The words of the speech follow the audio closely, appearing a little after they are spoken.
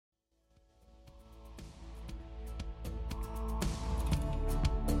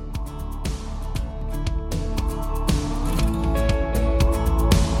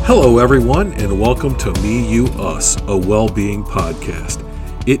Hello, everyone, and welcome to Me, You, Us, a well-being podcast.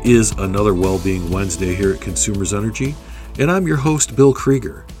 It is another Well-Being Wednesday here at Consumers Energy, and I'm your host, Bill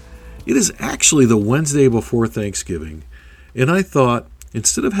Krieger. It is actually the Wednesday before Thanksgiving, and I thought,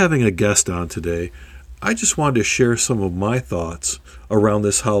 instead of having a guest on today, I just wanted to share some of my thoughts around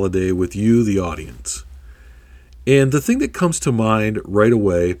this holiday with you, the audience. And the thing that comes to mind right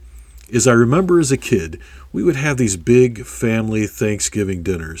away is I remember as a kid, we would have these big family Thanksgiving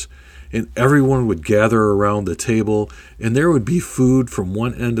dinners, and everyone would gather around the table, and there would be food from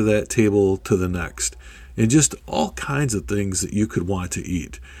one end of that table to the next, and just all kinds of things that you could want to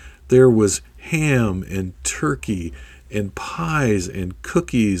eat. There was ham and turkey and pies and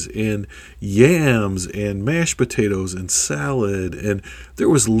cookies and yams and mashed potatoes and salad, and there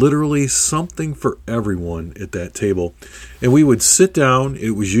was literally something for everyone at that table. And we would sit down.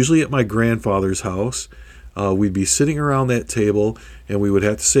 It was usually at my grandfather's house. We'd be sitting around that table, and we would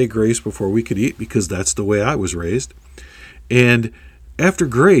have to say grace before we could eat, because that's the way I was raised. And after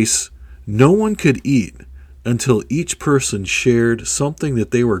grace, no one could eat until each person shared something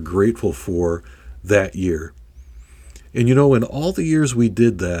that they were grateful for that year. And you know, in all the years we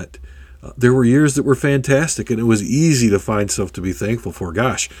did that, there were years that were fantastic, and it was easy to find stuff to be thankful for.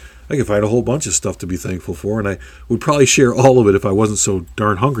 Gosh, I could find a whole bunch of stuff to be thankful for, and I would probably share all of it if I wasn't so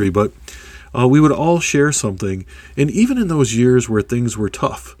darn hungry, but we would all share something. And even in those years where things were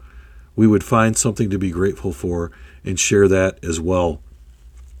tough, we would find something to be grateful for and share that as well.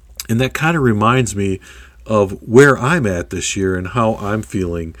 And that kind of reminds me of where I'm at this year and how I'm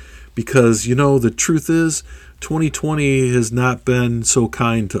feeling, because, you know, the truth is, 2020 has not been so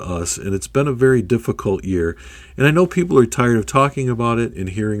kind to us, and it's been a very difficult year. And I know people are tired of talking about it and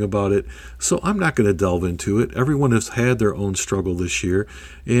hearing about it, so I'm not going to delve into it. Everyone has had their own struggle this year,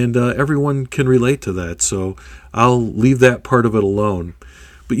 and everyone can relate to that, so I'll leave that part of it alone.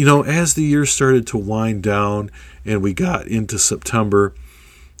 But, you know, as the year started to wind down and we got into September,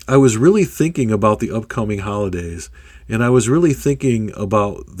 I was really thinking about the upcoming holidays, and I was really thinking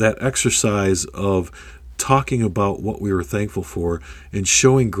about that exercise of talking about what we were thankful for and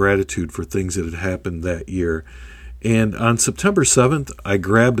showing gratitude for things that had happened that year. And on September 7th, I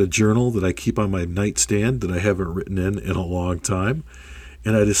grabbed a journal that I keep on my nightstand that I haven't written in a long time,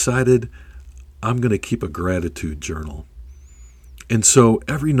 and I decided I'm going to keep a gratitude journal. And so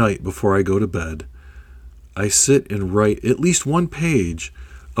every night before I go to bed, I sit and write at least one page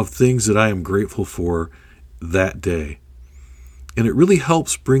of things that I am grateful for that day. And it really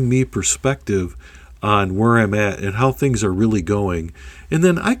helps bring me perspective on where I'm at and how things are really going. And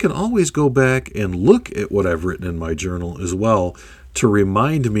then I can always go back and look at what I've written in my journal as well to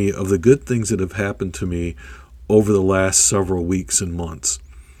remind me of the good things that have happened to me over the last several weeks and months.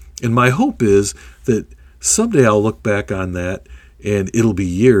 And my hope is that someday I'll look back on that and it'll be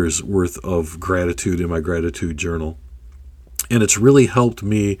years worth of gratitude in my gratitude journal. And it's really helped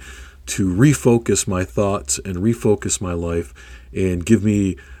me to refocus my thoughts and refocus my life and give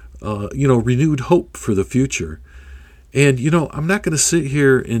me renewed hope for the future. And, you know, I'm not going to sit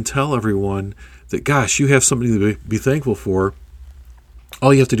here and tell everyone that, gosh, you have something to be thankful for.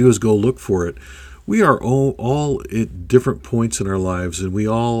 All you have to do is go look for it. We are all at different points in our lives, and we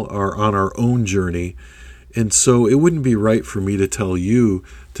all are on our own journey. And so it wouldn't be right for me to tell you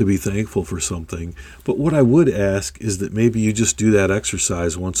to be thankful for something. But what I would ask is that maybe you just do that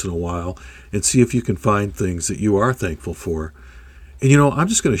exercise once in a while and see if you can find things that you are thankful for. And, you know, I'm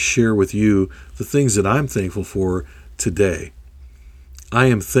just going to share with you the things that I'm thankful for today. I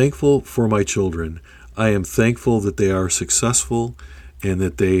am thankful for my children. I am thankful that they are successful and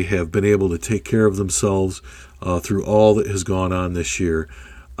that they have been able to take care of themselves through all that has gone on this year.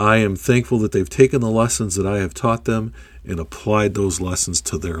 I am thankful that they've taken the lessons that I have taught them and applied those lessons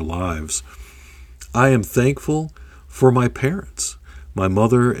to their lives. I am thankful for my parents, my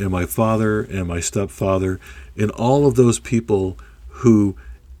mother and my father and my stepfather, and all of those people who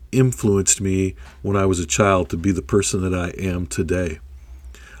influenced me when I was a child to be the person that I am today.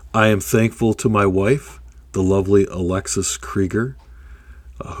 I am thankful to my wife, the lovely Alexis Krieger,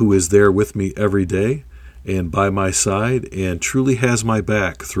 who is there with me every day and by my side and truly has my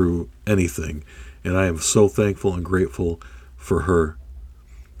back through anything. And I am so thankful and grateful for her.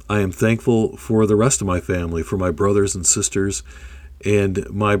 I am thankful for the rest of my family, for my brothers and sisters, and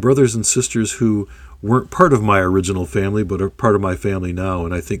my brothers and sisters who weren't part of my original family, but are part of my family now,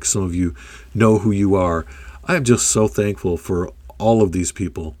 and I think some of you know who you are. I am just so thankful for all of these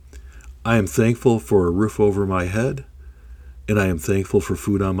people. I am thankful for a roof over my head, and I am thankful for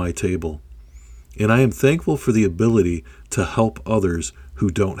food on my table. And I am thankful for the ability to help others who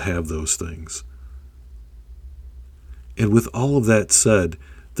don't have those things. And with all of that said,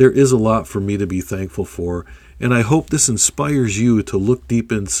 there is a lot for me to be thankful for, and I hope this inspires you to look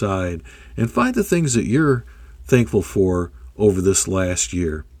deep inside and find the things that you're thankful for over this last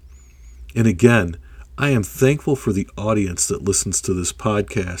year. And again, I am thankful for the audience that listens to this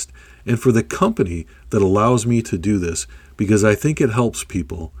podcast and for the company that allows me to do this, because I think it helps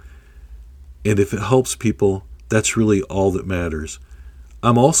people. And if it helps people, that's really all that matters.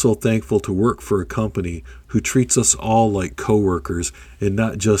 I'm also thankful to work for a company who treats us all like coworkers and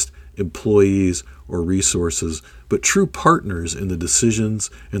not just employees or resources, but true partners in the decisions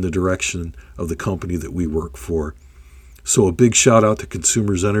and the direction of the company that we work for. So a big shout out to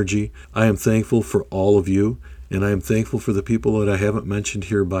Consumers Energy. I am thankful for all of you, and I am thankful for the people that I haven't mentioned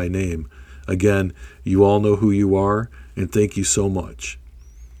here by name. Again, you all know who you are, and thank you so much.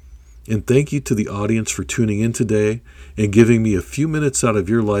 And thank you to the audience for tuning in today and giving me a few minutes out of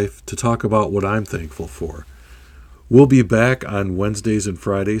your life to talk about what I'm thankful for. We'll be back on Wednesdays and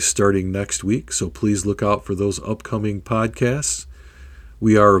Fridays starting next week, so please look out for those upcoming podcasts.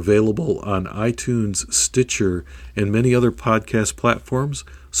 We are available on iTunes, Stitcher, and many other podcast platforms,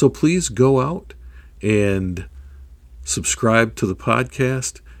 so please go out and subscribe to the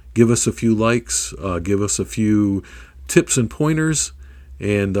podcast. Give us a few likes, give us a few tips and pointers,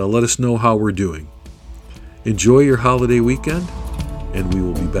 and let us know how we're doing. Enjoy your holiday weekend, and we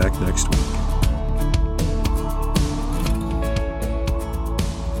will be back next week.